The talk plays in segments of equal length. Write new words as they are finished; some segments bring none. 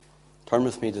Turn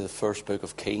with me to the first book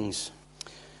of Kings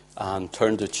and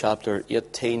turn to chapter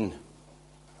 18,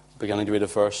 beginning to read at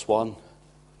verse 1.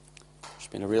 There's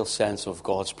been a real sense of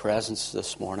God's presence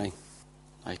this morning.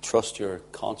 I trust you're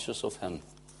conscious of Him.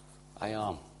 I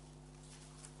am.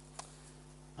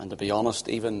 And to be honest,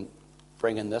 even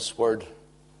bringing this word,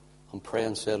 I'm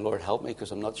praying, saying, Lord, help me,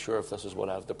 because I'm not sure if this is what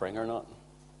I have to bring or not.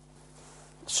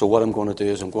 So what I'm going to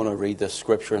do is I'm going to read this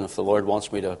scripture, and if the Lord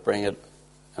wants me to bring it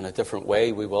in a different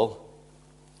way, we will.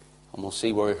 And we'll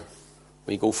see where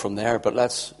we go from there. But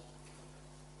let's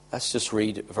just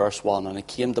read verse 1. And it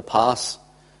came to pass,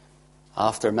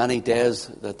 after many days,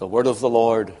 that the word of the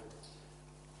Lord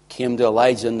came to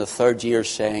Elijah in the third year,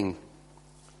 saying,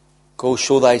 Go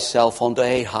show thyself unto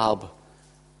Ahab,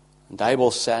 and I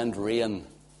will send rain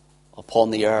upon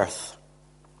the earth.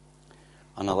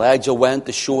 And Elijah went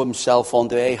to show himself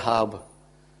unto Ahab,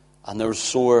 and there was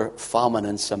sore famine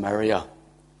in Samaria.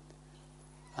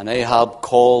 And Ahab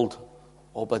called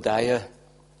Obadiah,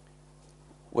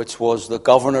 which was the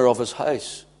governor of his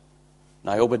house.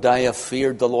 Now Obadiah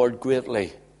feared the Lord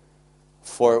greatly,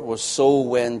 for it was so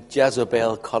when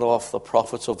Jezebel cut off the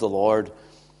prophets of the Lord,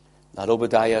 that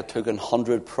Obadiah took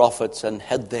 100 prophets and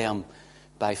hid them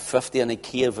by 50 in a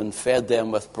cave and fed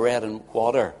them with bread and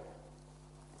water.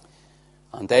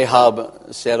 And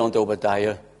Ahab said unto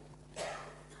Obadiah,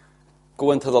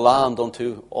 Go into the land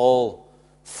unto all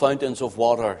fountains of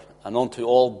water, and unto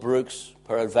all brooks,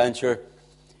 peradventure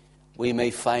we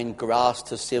may find grass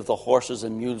to save the horses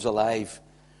and mules alive,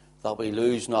 that we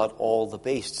lose not all the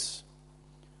beasts.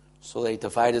 So they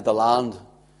divided the land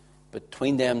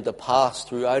between them to pass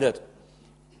throughout it.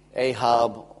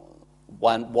 Ahab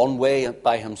went one way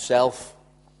by himself,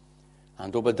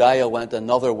 and Obadiah went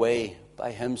another way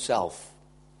by himself.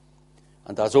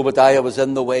 And as Obadiah was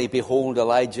in the way, behold,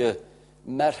 Elijah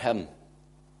met him,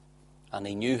 and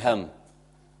he knew him,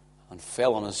 and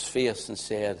fell on his face and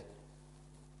said,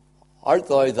 Art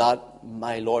thou that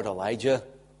my lord Elijah?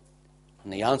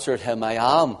 And he answered him, I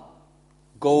am.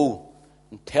 Go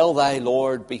and tell thy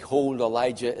Lord, behold,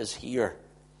 Elijah is here.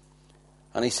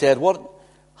 And he said, What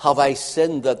have I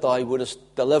sinned that thou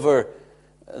wouldest deliver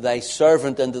thy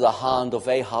servant into the hand of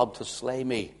Ahab to slay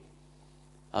me?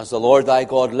 As the Lord thy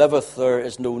God liveth, there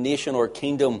is no nation or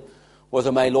kingdom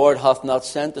whether my Lord hath not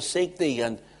sent to seek thee.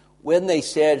 And when they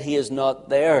said, He is not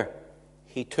there,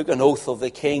 he took an oath of the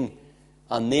king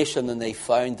and nation, and they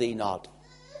found thee not.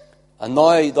 And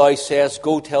now thou sayest,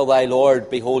 Go tell thy Lord,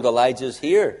 behold, Elijah is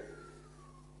here.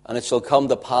 And it shall come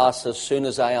to pass, as soon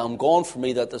as I am gone from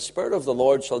me, that the Spirit of the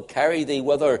Lord shall carry thee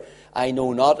whither I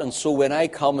know not. And so when I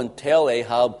come and tell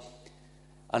Ahab,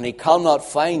 and he cannot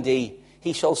find thee,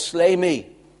 he shall slay me.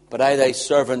 But I, thy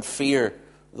servant, fear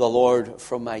the Lord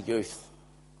from my youth.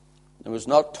 It was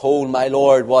not told, my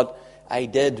Lord, what I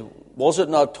did. Was it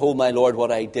not told, my Lord,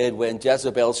 what I did when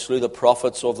Jezebel slew the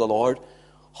prophets of the Lord?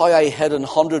 How I hid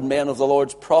 100 men of the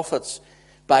Lord's prophets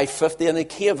by 50 in a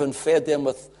cave and fed them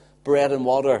with bread and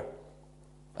water.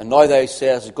 And now thou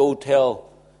sayest, Go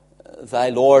tell thy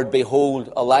Lord,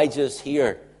 behold, Elijah is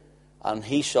here, and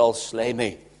he shall slay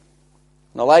me.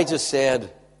 And Elijah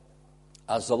said,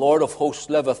 As the Lord of hosts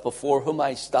liveth, before whom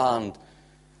I stand,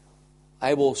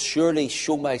 I will surely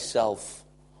show myself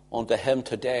unto him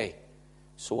today.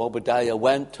 So Obadiah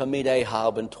went to meet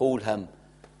Ahab and told him,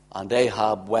 and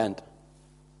Ahab went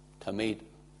to meet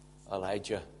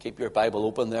Elijah. Keep your Bible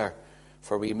open there,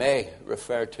 for we may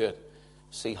refer to it,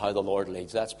 see how the Lord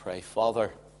leads. Let's pray.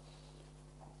 Father,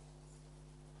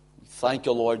 thank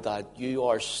you, Lord, that you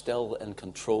are still in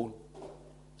control,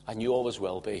 and you always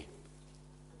will be.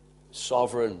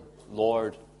 Sovereign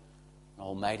Lord,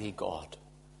 Almighty God.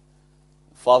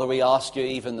 Father, we ask you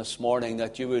even this morning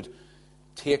that you would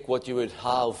take what you would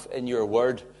have in your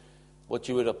word, what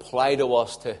you would apply to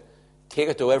us, to take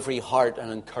it to every heart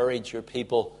and encourage your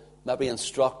people. Maybe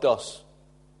instruct us.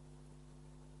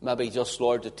 Maybe just,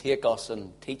 Lord, to take us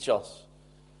and teach us.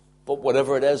 But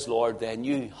whatever it is, Lord, then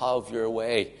you have your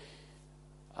way,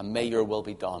 and may your will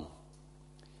be done.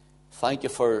 Thank you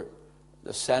for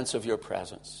the sense of your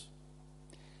presence.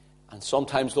 And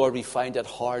sometimes, Lord, we find it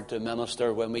hard to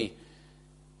minister when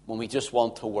we just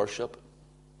want to worship,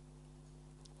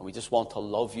 and we just want to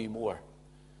love you more.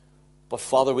 But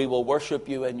Father, we will worship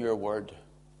you in your word,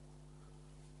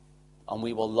 and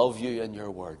we will love you in your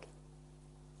word.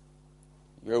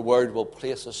 Your word will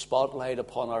place a spotlight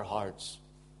upon our hearts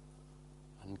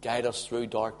and guide us through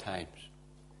dark times.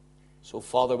 So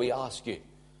Father, we ask you,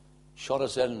 shut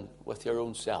us in with your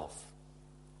own self,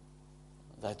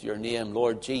 that your name,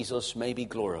 Lord Jesus, may be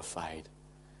glorified.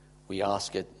 We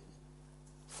ask it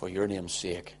for your name's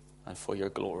sake and for your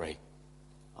glory.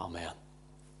 Amen.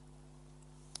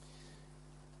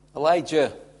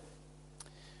 Elijah,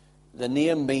 the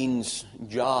name means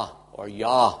Jah or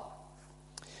Yah,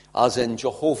 as in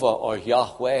Jehovah or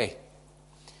Yahweh.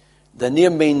 The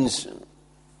name means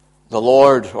the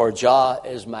Lord or Jah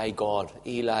is my God,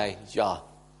 Elijah.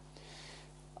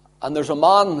 And there's a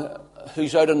man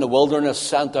who's out in the wilderness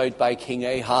sent out by King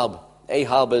Ahab.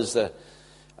 Ahab is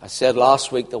I said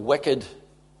last week, the wicked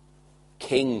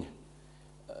king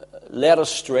led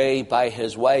astray by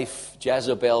his wife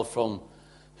Jezebel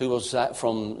who was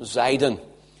from Zidon.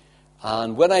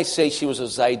 And when I say she was a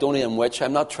Zidonian witch,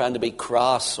 I'm not trying to be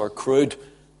crass or crude.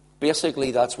 Basically,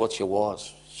 that's what she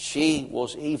was. She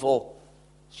was evil.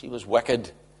 She was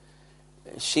wicked.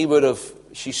 She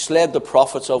slayed the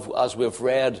prophets as we've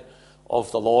read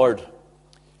of the Lord.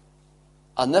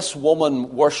 And this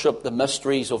woman worshipped the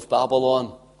mysteries of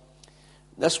Babylon.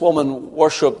 This woman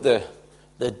worshipped the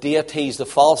deities, the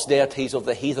false deities of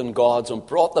the heathen gods, and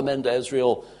brought them into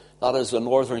Israel, that is the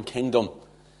northern kingdom.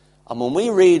 And when we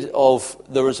read of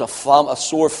there was a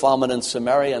sore famine in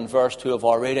Samaria in verse 2 of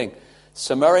our reading,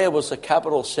 Samaria was the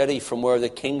capital city from where the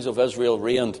kings of Israel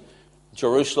reigned.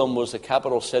 Jerusalem was the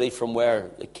capital city from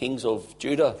where the kings of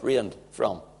Judah reigned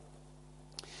from.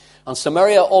 And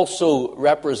Samaria also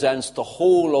represents the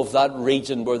whole of that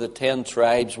region where the 10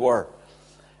 tribes were.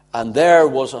 And there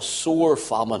was a sore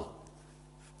famine.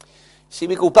 See,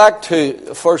 we go back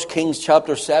to 1 Kings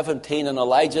chapter 17 and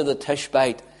Elijah the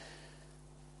Tishbite.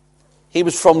 He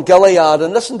was from Gilead,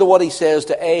 and listen to what he says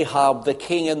to Ahab, the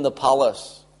king in the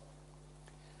palace.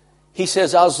 He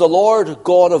says, "As the Lord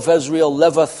God of Israel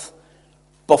liveth,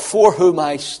 before whom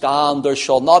I stand, there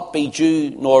shall not be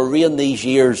dew nor rain these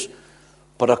years,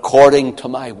 but according to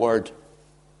my word."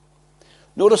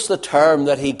 Notice the term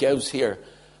that he gives here.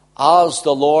 As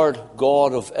the Lord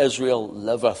God of Israel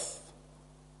liveth.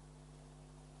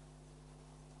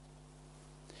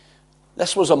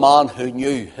 This was a man who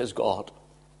knew his God.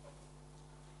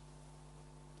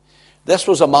 This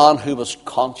was a man who was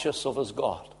conscious of his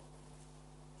God.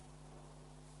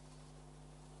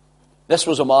 This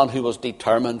was a man who was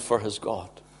determined for his God.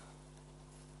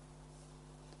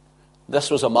 This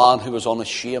was a man who was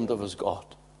unashamed of his God.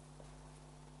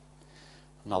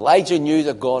 And Elijah knew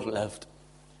that God lived.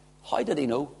 How did he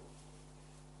know?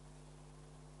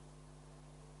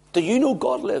 Do you know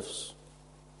God lives?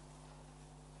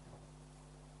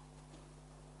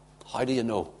 How do you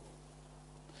know?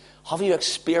 Have you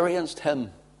experienced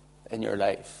him in your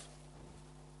life?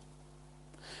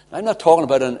 I'm not talking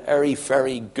about an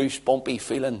airy-fairy, goosebumpy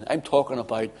feeling. I'm talking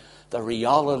about the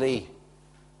reality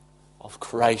of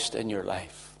Christ in your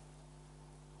life.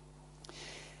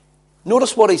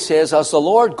 Notice what he says, "As the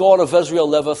Lord God of Israel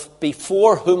liveth,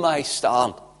 before whom I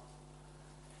stand."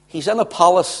 He's in a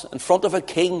palace in front of a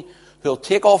king who'll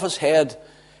take off his head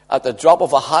at the drop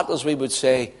of a hat, as we would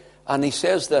say, and he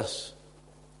says this,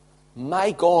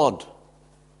 "My God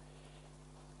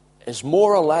is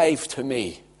more alive to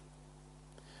me.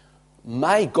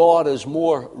 My God is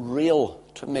more real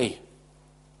to me.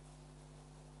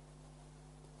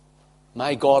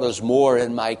 My God is more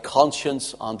in my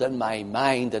conscience and in my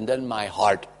mind and in my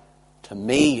heart to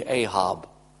me, Ahab,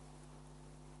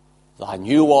 than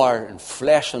you are in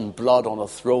flesh and blood on a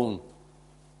throne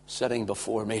sitting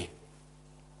before me."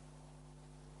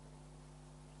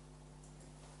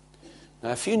 Now,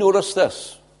 if you notice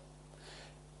this,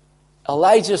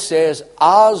 Elijah says,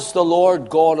 "As the Lord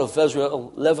God of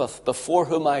Israel liveth, before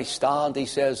whom I stand," he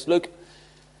says, look,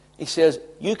 he says,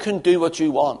 "You can do what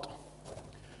you want.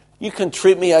 You can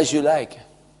treat me as you like.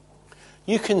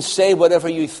 You can say whatever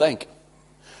you think.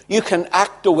 You can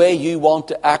act the way you want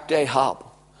to act, Ahab.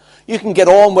 You can get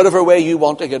on whatever way you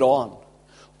want to get on.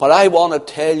 But I want to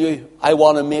tell you, I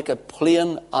want to make it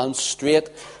plain and straight,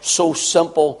 so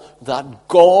simple, that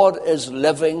God is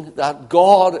living, that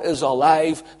God is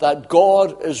alive, that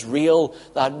God is real,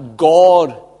 that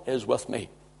God is with me."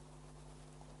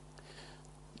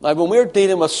 Now, when we're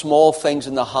dealing with small things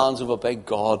in the hands of a big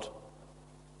God,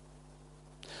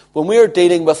 when we're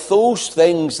dealing with those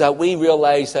things that we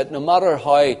realize that no matter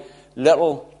how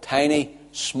little, tiny,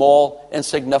 small,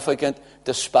 insignificant,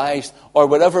 despised, or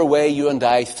whatever way you and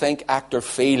I think, act, or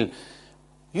feel,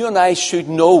 you and I should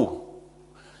know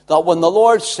that when the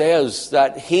Lord says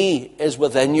that He is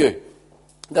within you,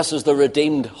 this is the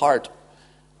redeemed heart,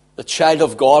 the child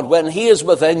of God, when He is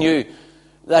within you,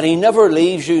 that He never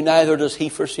leaves you, neither does He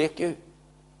forsake you.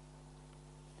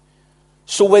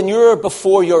 So when you're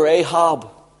before your Ahab,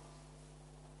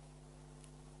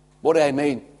 what do I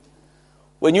mean?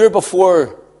 When you're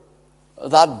before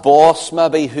that boss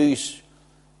maybe who's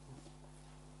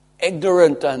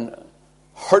ignorant and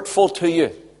hurtful to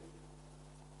you,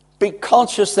 be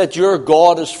conscious that your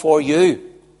God is for you.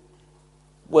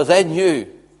 within you,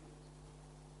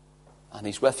 and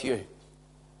He's with you.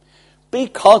 Be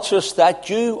conscious that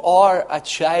you are a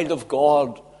child of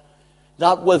God,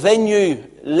 that within you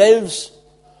lives,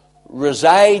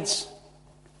 resides,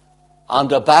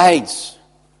 and abides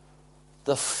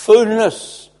the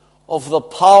fullness of the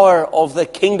power of the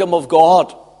kingdom of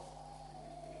God.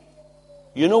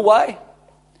 You know why?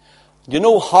 You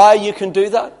know how you can do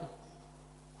that?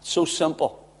 It's so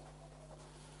simple.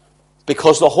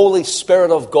 Because the Holy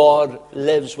Spirit of God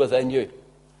lives within you.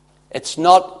 It's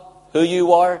not who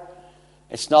you are.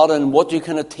 It's not in what you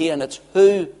can attain. It's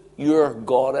who your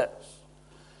God is.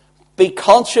 Be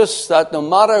conscious that no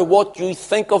matter what you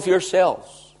think of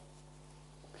yourselves,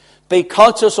 be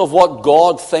conscious of what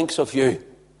God thinks of you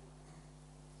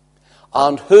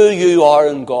and who you are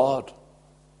in God.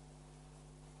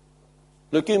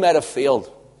 Look, you might have failed.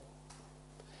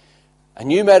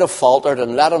 And you might have faltered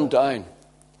and let Him down.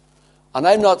 And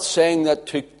I'm not saying that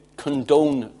to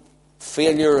condone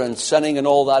failure and sinning and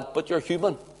all that, but you're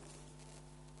human.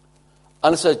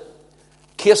 And it's a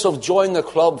case of join the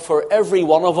club, for every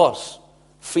one of us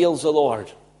fails the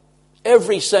Lord.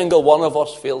 Every single one of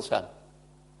us fails Him.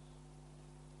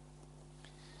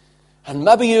 And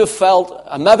maybe you felt,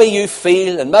 and maybe you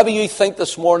feel, and maybe you think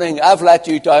this morning, I've let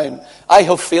you down. I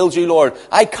have failed you, Lord.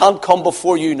 I can't come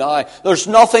before you now. There's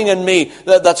nothing in me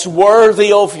that's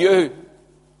worthy of you.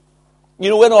 You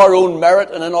know, in our own merit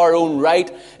and in our own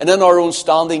right and in our own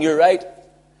standing, you're right.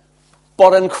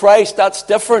 But in Christ, that's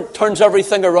different. Turns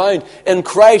everything around. In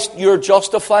Christ, you're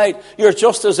justified. You're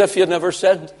just as if you'd never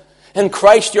sinned. In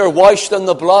Christ, you're washed in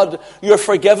the blood. You're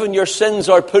forgiven. Your sins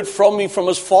are put from you. From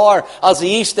as far as the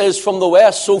east is from the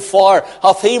west, so far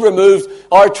hath He removed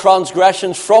our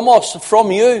transgressions from us,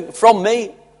 from you, from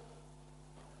me.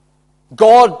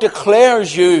 God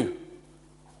declares you.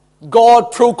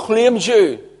 God proclaims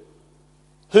you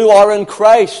who are in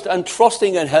Christ and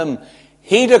trusting in Him.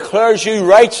 He declares you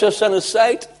righteous in His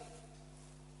sight.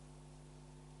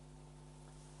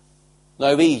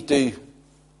 Now we do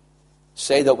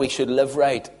say that we should live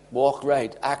right, walk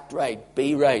right, act right,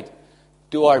 be right,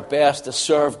 do our best to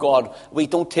serve God. We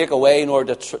don't take away nor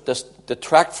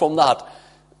detract from that.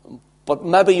 But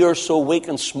maybe you're so weak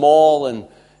and small and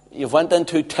you've went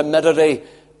into timidity,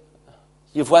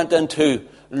 you've went into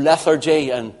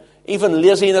lethargy and even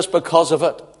laziness because of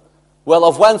it. Well,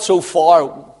 I've went so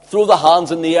far, throw the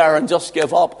hands in the air and just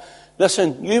give up.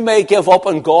 Listen, you may give up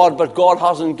on God, but God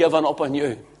hasn't given up on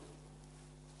you.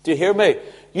 Do you hear me?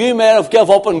 You may have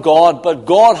given up on God, but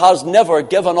God has never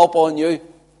given up on you.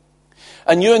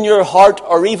 And you in your heart,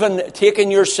 or even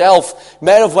taking yourself,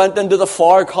 may have went into the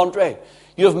far country.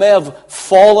 You may have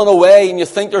fallen away and you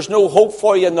think there's no hope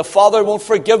for you and the Father won't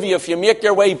forgive you if you make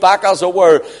your way back, as it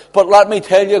were. But let me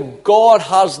tell you, God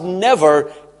has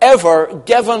never, ever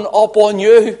given up on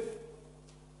you.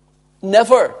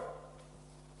 Never.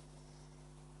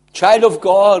 Child of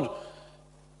God,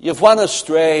 you've went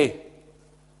astray.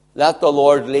 Let the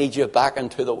Lord lead you back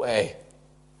into the way.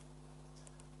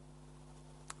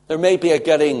 There may be a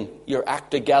getting your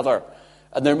act together,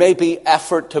 and there may be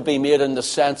effort to be made in the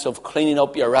sense of cleaning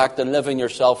up your act and living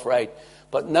yourself right.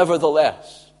 But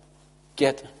nevertheless,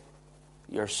 get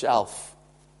yourself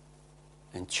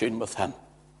in tune with Him.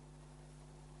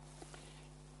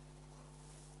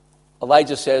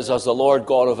 Elijah says, as the Lord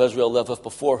God of Israel liveth,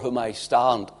 before whom I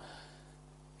stand.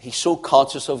 He's so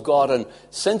conscious of God. And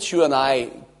since you and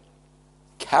I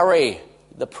carry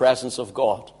the presence of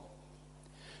God,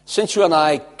 since you and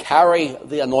I carry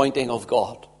the anointing of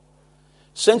God,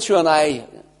 since you and I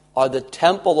are the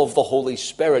temple of the Holy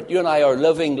Spirit, you and I are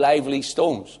living, lively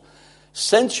stones,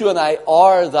 since you and I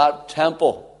are that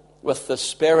temple with the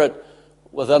Spirit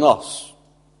within us,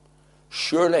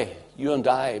 surely you and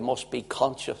I must be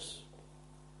conscious.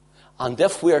 And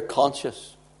if we are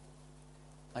conscious,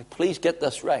 now please get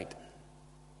this right.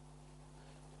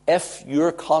 If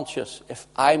you're conscious, if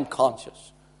I'm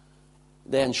conscious,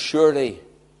 then surely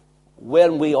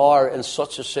when we are in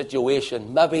such a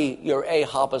situation, maybe you're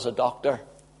Ahab as a doctor,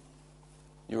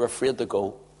 you're afraid to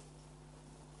go.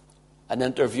 An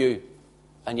interview,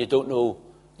 and you don't know,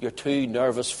 you're too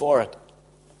nervous for it.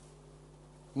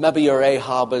 Maybe you're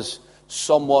Ahab as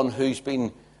someone who's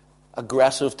been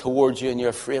aggressive towards you and you're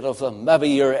afraid of them. Maybe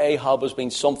your Ahab has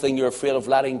been something you're afraid of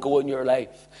letting go in your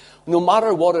life. No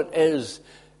matter what it is,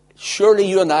 surely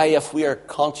you and I, if we are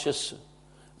conscious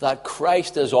that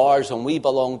Christ is ours and we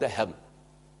belong to Him,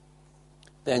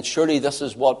 then surely this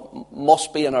is what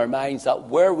must be in our minds, that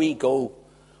where we go,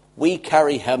 we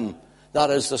carry Him. That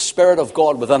is the Spirit of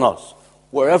God within us,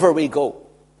 wherever we go.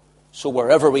 So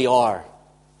wherever we are,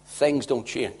 things don't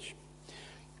change.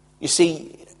 You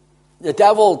see, The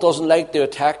devil doesn't like to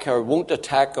attack or won't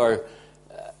attack or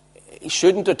he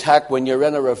shouldn't attack when you're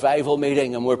in a revival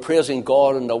meeting and we're praising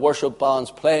God and the worship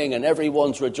band's playing and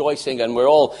everyone's rejoicing and we're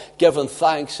all giving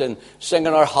thanks and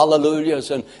singing our hallelujahs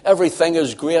and everything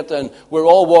is great and we're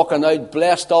all walking out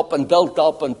blessed up and built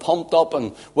up and pumped up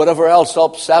and whatever else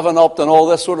up, 7-Up and all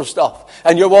this sort of stuff.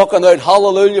 And you're walking out,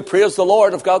 hallelujah, praise the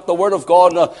Lord, I've got the word of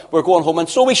God, and we're going home. And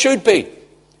so we should be.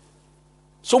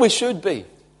 So we should be.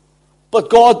 But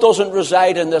God doesn't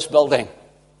reside in this building.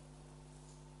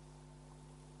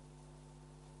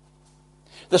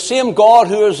 The same God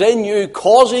who is in you,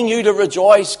 causing you to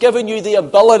rejoice, giving you the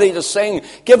ability to sing,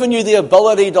 giving you the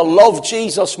ability to love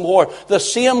Jesus more. The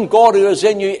same God who is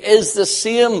in you is the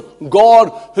same God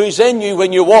who's in you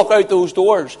when you walk out those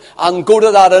doors and go to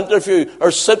that interview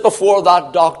or sit before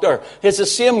that doctor. It's the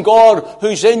same God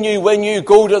who's in you when you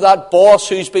go to that boss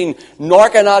who's been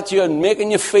narking at you and making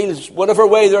you feel whatever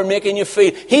way they're making you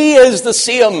feel. He is the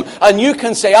same. And you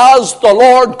can say, as the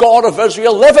Lord God of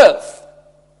Israel liveth.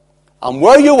 And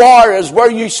where you are is where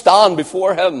you stand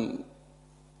before Him.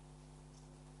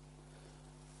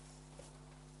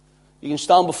 You can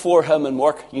stand before Him in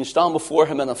work. You can stand before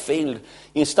Him in a field.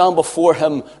 You can stand before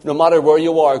Him no matter where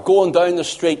you are, going down the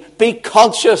street. Be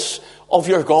conscious of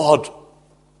your God.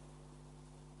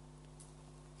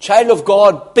 Child of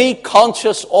God, be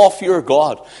conscious of your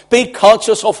God. Be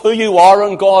conscious of who you are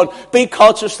in God. Be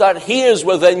conscious that He is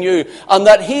within you and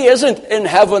that He isn't in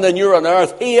heaven and you're on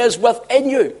earth. He is within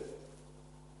you.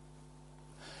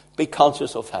 Be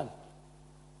conscious of Him.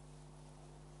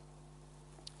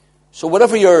 So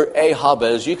whatever your Ahab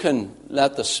is, you can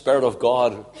let the Spirit of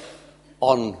God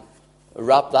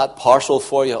unwrap that parcel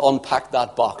for you, unpack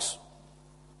that box.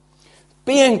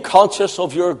 Being conscious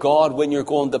of your God when you're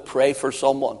going to pray for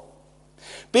someone.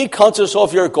 Be conscious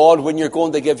of your God when you're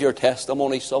going to give your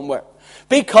testimony somewhere.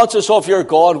 Be conscious of your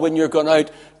God when you're going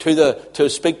out to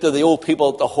speak to the old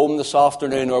people at the home this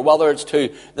afternoon, or whether it's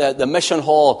to the mission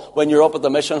hall when you're up at the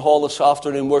mission hall this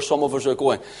afternoon where some of us are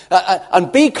going.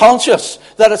 And be conscious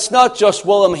that it's not just,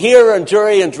 well, I'm here and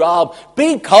dreary and drab.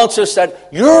 Be conscious that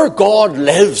your God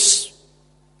lives.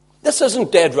 This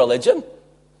isn't dead religion.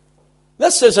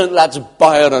 This isn't let's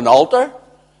bow at an altar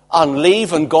and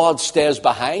leave and God stays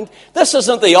behind. This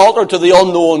isn't the altar to the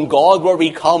unknown God where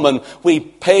we come and we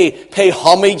pay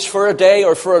homage for a day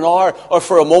or for an hour or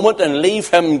for a moment and leave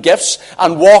Him gifts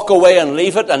and walk away and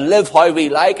leave it and live how we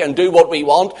like and do what we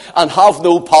want and have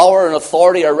no power and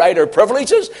authority or right or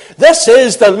privileges. This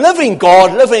is the living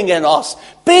God living in us.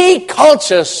 Be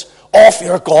conscious of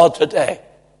your God today.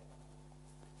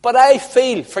 But I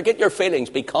feel, forget your feelings,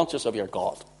 be conscious of your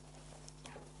God.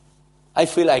 I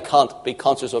feel I can't, be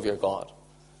conscious of your God.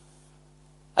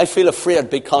 I feel afraid,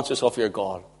 be conscious of your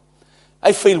God.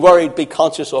 I feel worried, be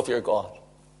conscious of your God.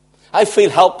 I feel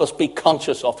helpless, be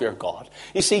conscious of your God.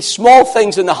 You see, small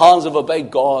things in the hands of a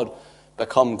big God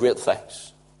become great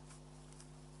things.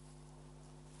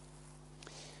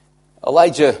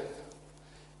 Elijah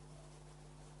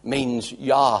means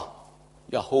Jehovah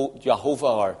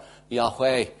or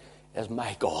Yahweh is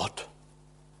my God.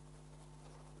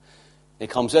 He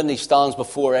comes in, he stands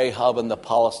before Ahab in the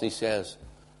palace, and he says,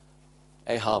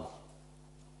 Ahab,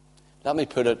 let me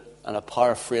put it in a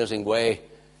paraphrasing way.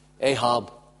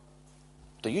 Ahab,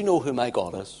 do you know who my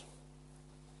God is?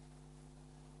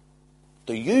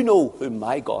 Do you know who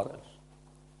my God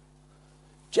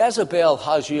is? Jezebel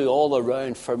has you all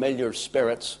around familiar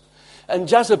spirits. And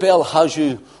Jezebel has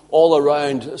you all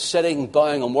around sitting,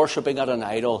 bowing and worshipping at an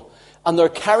idol. And they're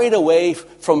carried away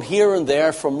from here and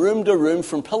there, from room to room,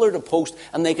 from pillar to post,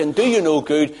 and they can do you no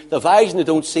good. They've eyes and they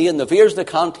don't see, and they've ears they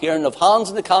can't hear, and they've hands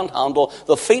and they can't handle,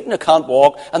 they've feet and they can't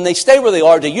walk, and they stay where they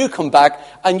are till you come back,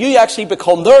 and you actually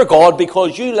become their God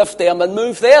because you lift them and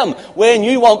move them when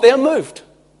you want them moved.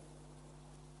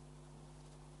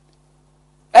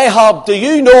 Ahab, do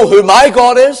you know who my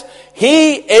God is?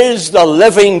 He is the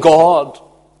living God.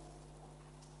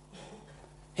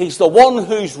 He's the one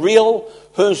who's real,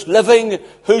 who's living,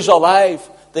 who's alive.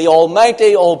 The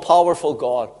almighty, all-powerful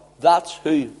God. That's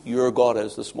who your God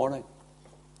is this morning.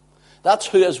 That's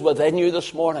who is within you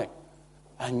this morning.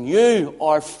 And you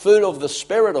are full of the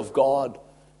Spirit of God.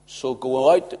 So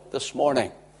go out this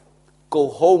morning. Go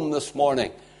home this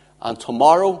morning. And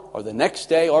tomorrow or the next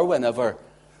day or whenever,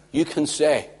 you can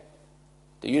say,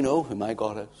 do you know who my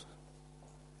God is?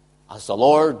 As the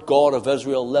Lord God of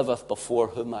Israel liveth before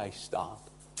whom I stand.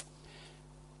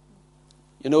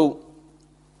 You know,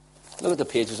 look at the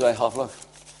pages I have, look.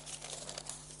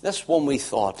 This one we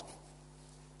thought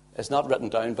is not written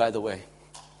down, by the way.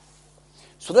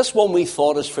 So this one we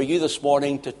thought is for you this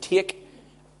morning to take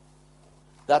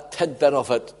that tidbit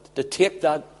of it, to take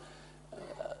that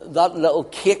that little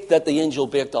cake that the angel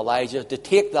baked Elijah, to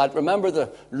take that, remember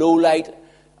the low light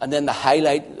and then the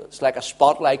highlight, it's like a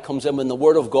spotlight comes in when the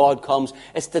word of God comes.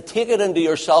 It's to take it into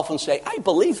yourself and say, I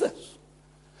believe this.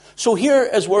 So here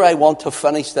is where I want to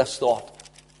finish this thought.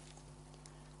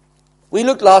 We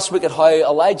looked last week at how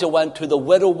Elijah went to the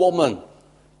widow woman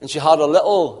and she had a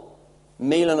little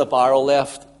meal in a barrel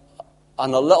left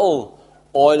and a little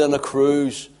oil in a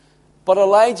cruse. But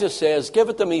Elijah says, give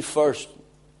it to me first.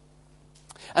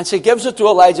 And she gives it to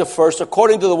Elijah first,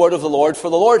 according to the word of the Lord. For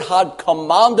the Lord had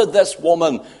commanded this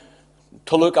woman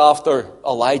to look after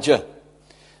Elijah.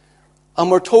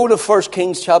 And we're told of 1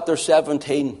 Kings chapter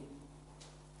 17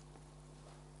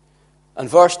 and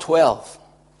verse 12.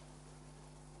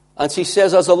 And she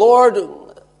says, as the Lord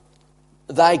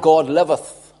thy God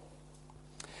liveth,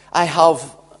 I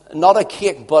have not a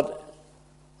cake, but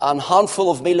an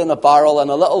handful of meal in a barrel and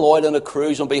a little oil in a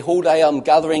cruse, and behold, I am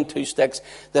gathering 2 sticks,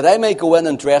 that I may go in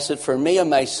and dress it for me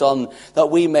and my son, that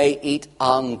we may eat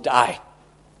and die.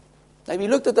 Now, we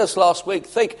looked at this last week.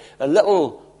 Think, a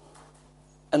little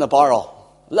in a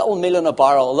barrel, a little meal in a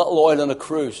barrel, a little oil in a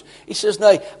cruse. He says,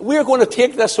 now, we're going to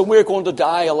take this and we're going to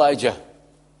die, Elijah.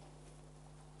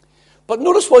 But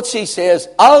notice what she says,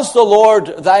 as the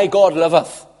Lord thy God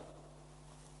liveth.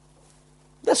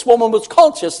 This woman was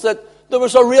conscious that there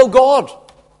was a real God,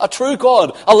 a true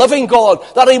God, a living God,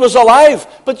 that he was alive.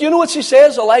 But you know what she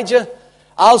says, Elijah?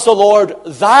 As the Lord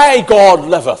thy God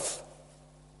liveth.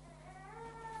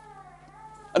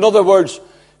 In other words,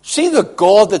 see the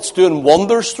God that's doing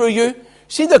wonders through you?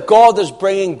 See the God that's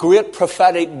bringing great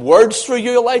prophetic words through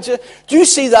you, Elijah? Do you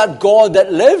see that God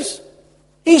that lives?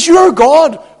 He's your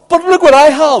God. But look what I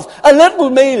have. A little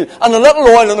meal and a little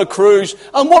oil in a cruse.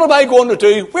 And what am I going to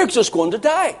do? We're just going to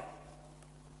die.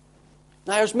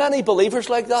 Now, there's many believers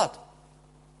like that.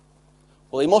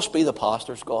 Well, he must be the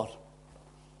pastor's God.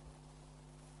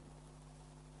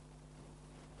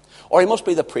 Or he must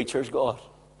be the preacher's God.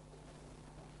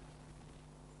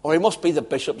 Or he must be the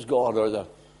bishop's God, or the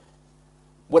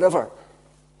whatever.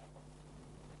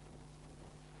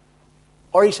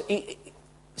 Or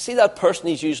see that person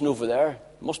he's using over there?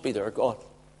 It must be their God.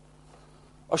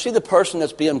 Or see the person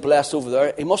that's being blessed over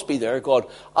there, he must be their God.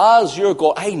 As your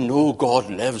God, I know God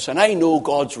lives, and I know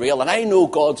God's real, and I know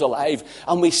God's alive.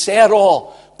 And we say it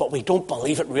all, but we don't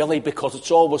believe it really because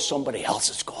it's always somebody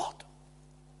else's God.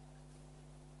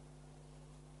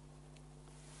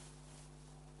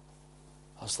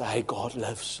 As thy God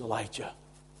lives, Elijah.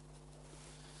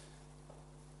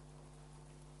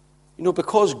 You know,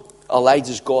 because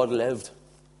Elijah's God lived,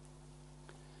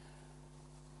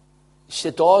 she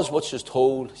does what she's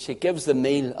told. She gives the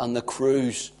meal and the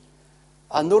cruse.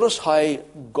 And notice how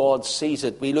God sees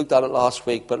it. We looked at it last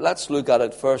week, but let's look at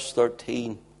it, verse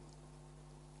 13.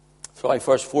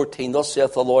 Verse 14. Thus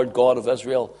saith the Lord God of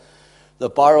Israel, the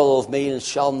barrel of meal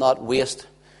shall not waste,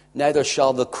 neither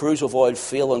shall the cruse of oil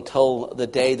fail until the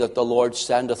day that the Lord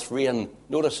sendeth rain.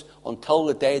 Notice, until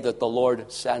the day that the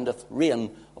Lord sendeth rain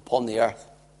upon the earth.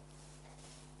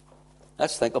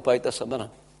 Let's think about this a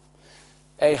minute.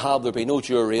 Ahab, there be no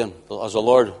dew or rain, as the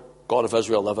Lord God of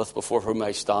Israel liveth, before whom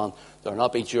I stand. There will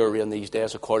not be dew or rain these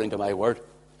days, according to my word.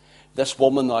 This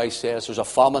woman now says, there's a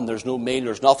famine, there's no meal,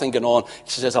 there's nothing going on.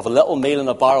 She says, I have a little meal in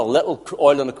a barrel, a little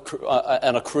oil in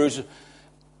a cruse.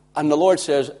 And the Lord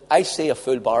says, I see a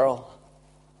full barrel.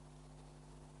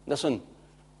 Listen,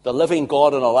 the living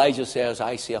God in Elijah says,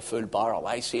 I see a full barrel,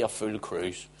 I see a full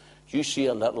cruse. You see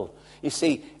a little. You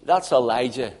see, that's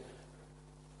Elijah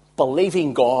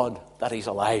believing God that he's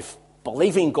alive,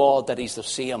 believing God that he's the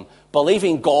same,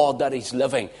 believing God that he's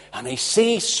living. And he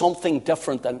sees something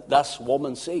different than this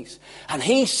woman sees. And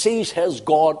he sees his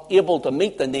God able to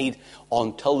meet the need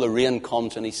until the rain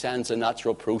comes and he sends a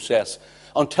natural process.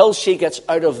 Until she gets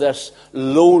out of this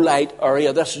low light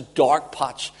area, this dark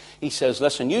patch. He says,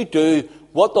 listen, you do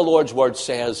what the Lord's word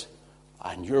says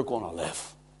and you're going to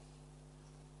live.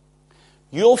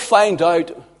 You'll find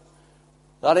out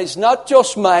that it's not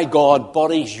just my God, but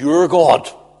he's your God.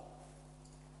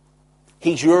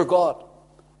 He's your God.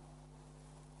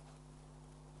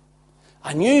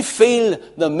 And you feel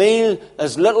the meal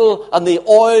is little and the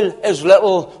oil is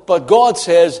little, but God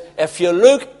says, if you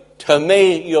look to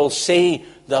me, you'll see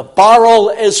the barrel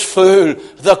is full,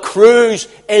 the cruse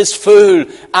is full,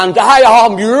 and I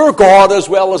am your God as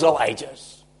well as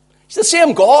Elijah's. It's the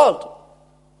same God.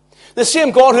 The same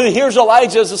God who hears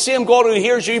Elijah is the same God who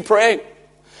hears you pray.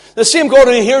 The same God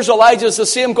who hears Elijah is the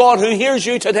same God who hears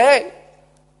you today.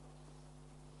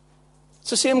 It's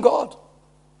the same God.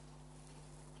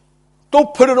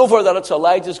 Don't put it over that it's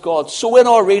Elijah's God. So in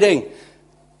our reading,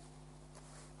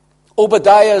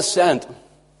 Obadiah is sent.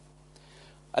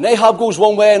 And Ahab goes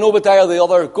one way and Obadiah the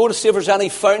other. Go to see if there's any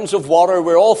fountains of water.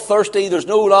 We're all thirsty. There's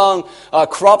no long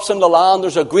crops in the land.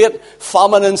 There's a great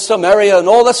famine in Samaria. And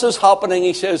all this is happening.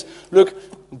 He says, look,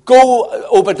 go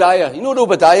Obadiah. You know what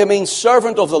Obadiah means?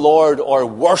 Servant of the Lord or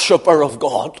worshipper of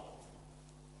God.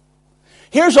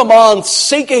 Here's a man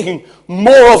seeking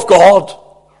more of God.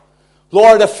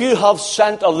 Lord, if you have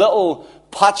sent a little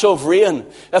patch of rain,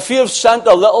 if you have sent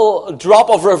a little drop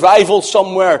of revival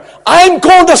somewhere, I'm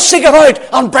going to seek it out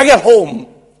and bring it home.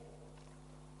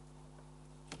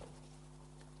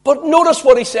 But notice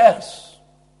what he says.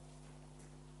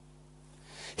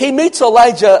 He meets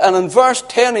Elijah, and in verse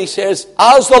 10 he says,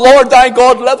 as the Lord thy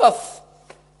God liveth.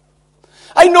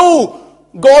 I know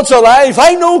God's alive.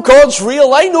 I know God's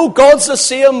real. I know God's the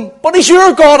same. But he's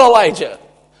your God, Elijah.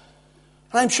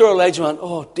 And I'm sure Elijah went,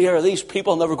 oh dear, are these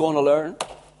people never going to learn?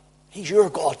 He's your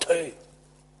God too.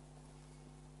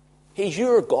 He's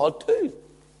your God too.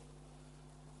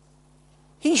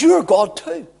 He's your God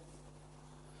too.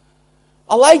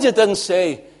 Elijah didn't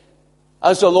say,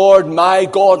 as the Lord my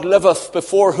God liveth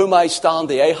before whom I stand,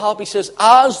 the Ahab. He says,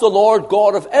 as the Lord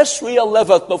God of Israel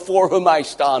liveth before whom I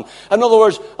stand. In other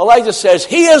words, Elijah says,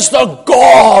 he is the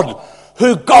God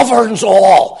who governs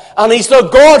all. And he's the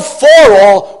God for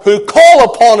all who call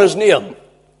upon his name.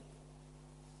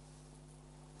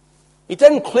 He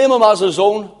didn't claim him as his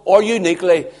own or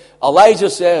uniquely. Elijah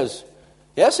says,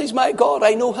 yes, he's my God.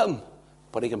 I know him.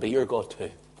 But he can be your God too.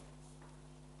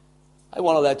 I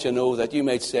want to let you know that you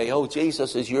might say, oh,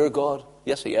 Jesus is your God.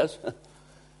 Yes, he is.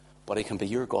 But he can be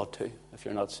your God too if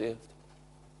you're not saved.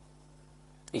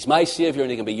 He's my Savior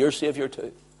and he can be your Savior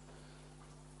too.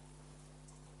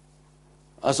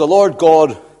 As the Lord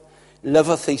God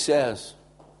liveth, he says,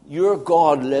 your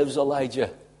God lives, Elijah.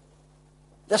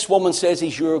 This woman says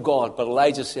he's your God, but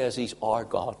Elijah says he's our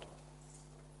God.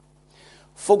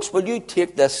 Folks, will you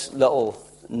take this little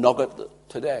nugget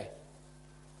today?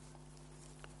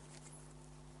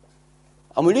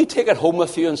 And will you take it home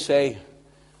with you and say,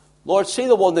 Lord, see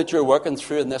the one that you're working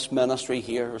through in this ministry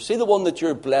here, or see the one that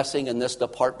you're blessing in this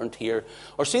department here,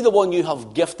 or see the one you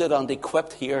have gifted and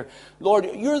equipped here. Lord,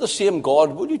 you're the same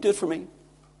God. Will you do it for me?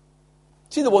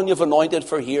 See the one you've anointed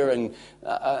for here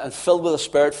and filled with the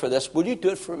Spirit for this. Will you do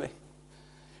it for me?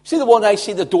 See the one I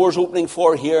see the doors opening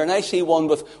for here, and I see one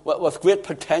with great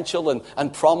potential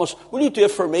and promise. Will you do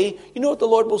it for me? You know what the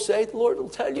Lord will say? The Lord will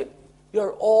tell you,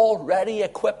 you're already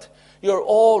equipped. You're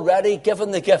already given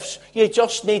the gifts. You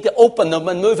just need to open them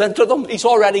and move into them. He's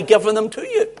already given them to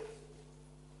you.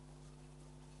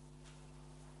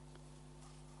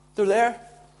 They're there.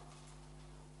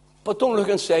 But don't look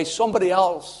and say, somebody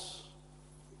else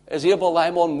is able,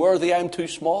 I'm unworthy, I'm too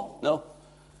small. No.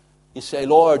 You say,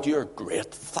 Lord, you're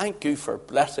great. Thank you for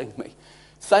blessing me.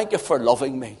 Thank you for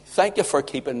loving me. Thank you for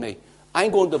keeping me.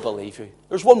 I'm going to believe you.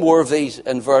 There's one more of these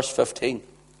in verse 15.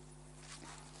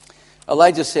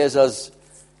 Elijah says,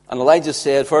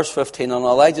 verse 15, and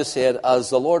Elijah said, as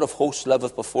the Lord of hosts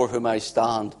liveth before whom I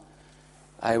stand,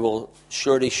 I will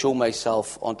surely show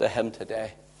myself unto him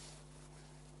today.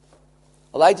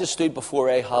 Elijah stood before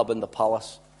Ahab in the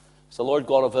palace. As the Lord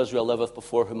God of Israel liveth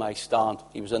before whom I stand.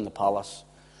 He was in the palace.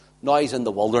 Now he's in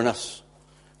the wilderness.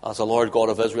 As the Lord God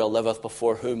of Israel liveth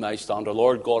before whom I stand, the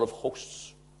Lord God of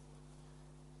hosts.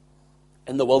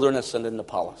 In the wilderness and in the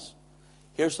palace.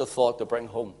 Here's the thought to bring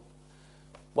home.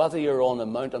 Whether you're on a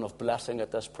mountain of blessing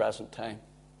at this present time,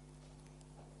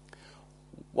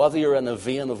 whether you're in a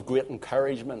vein of great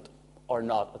encouragement or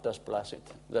not at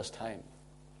this time,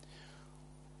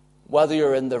 whether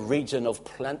you're in the region of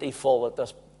plentiful at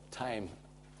this time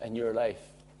in your life,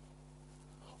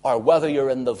 or whether you're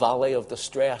in the valley of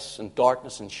distress and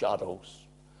darkness and shadows,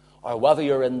 or whether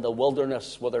you're in the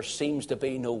wilderness where there seems to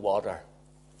be no water,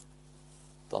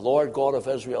 the Lord God of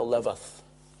Israel liveth.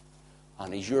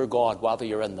 And he's your God, whether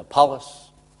you're in the palace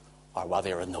or whether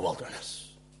you're in the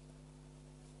wilderness.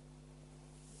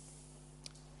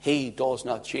 He does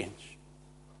not change.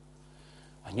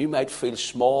 And you might feel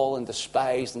small and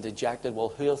despised and dejected. Well,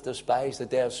 who hath despised the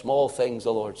day of small things,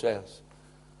 the Lord says.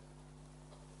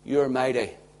 You're mighty.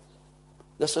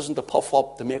 This isn't to puff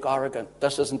up, to make arrogant.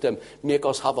 This isn't to make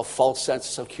us have a false sense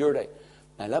of security.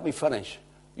 Now let me finish.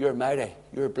 You're mighty.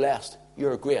 You're blessed.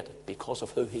 You're great because of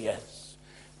who he is.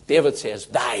 David says,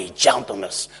 thy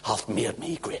gentleness hath made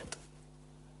me great.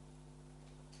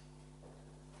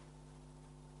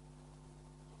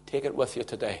 Take it with you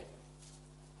today.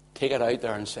 Take it out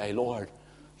there and say, Lord,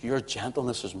 your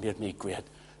gentleness has made me great.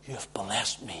 You have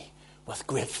blessed me with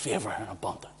great favor and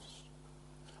abundance.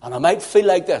 And I might feel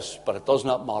like this, but it does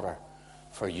not matter.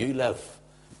 For you live,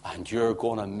 And you're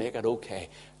going to make it okay.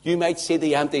 You might see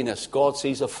the emptiness. God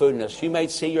sees the fullness. You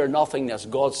might see your nothingness.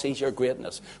 God sees your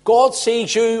greatness. God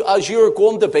sees you as you're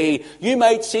going to be. You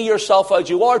might see yourself as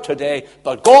you are today,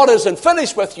 but God isn't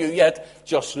finished with you yet.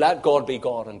 Just let God be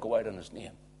God and go out in His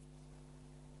name.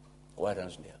 Go out in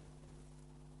His name.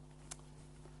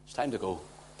 It's time to go.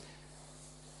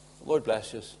 The Lord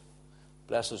bless you.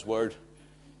 Bless His word.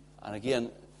 And again,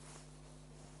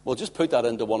 we'll just put that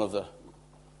into one of the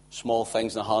small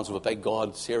things in the hands of a big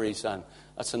God series, and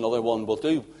that's another one. We'll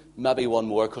do maybe one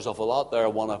more because I've a lot there I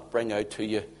want to bring out to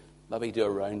you. Maybe do a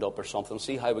roundup or something.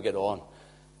 See how we get on.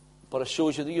 But it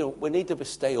shows you that we need to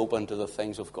stay open to the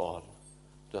things of God,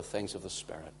 to the things of the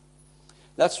Spirit.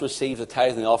 Let's receive the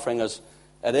tithe and the offering as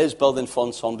it is Building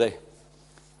Fund Sunday.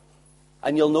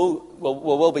 And you'll know, we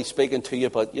will be speaking to you,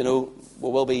 but we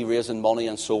will be raising money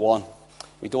and so on.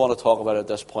 We don't want to talk about it at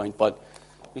this point, but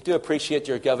we do appreciate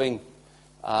your giving.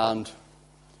 And,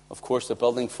 of course, the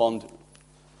Building Fund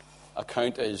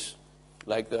account is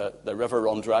like the river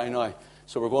run dry now.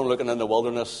 So we're going looking in the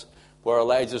wilderness where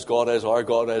Elijah's God is, our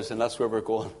God is, and that's where we're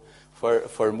going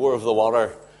for more of the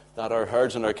water that our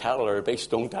herds and our cattle, our beasts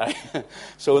don't die.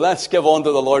 So let's give on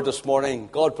to the Lord this morning.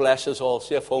 God bless us all.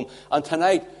 Safe home. And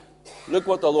tonight, look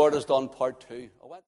what the Lord has done, part 2.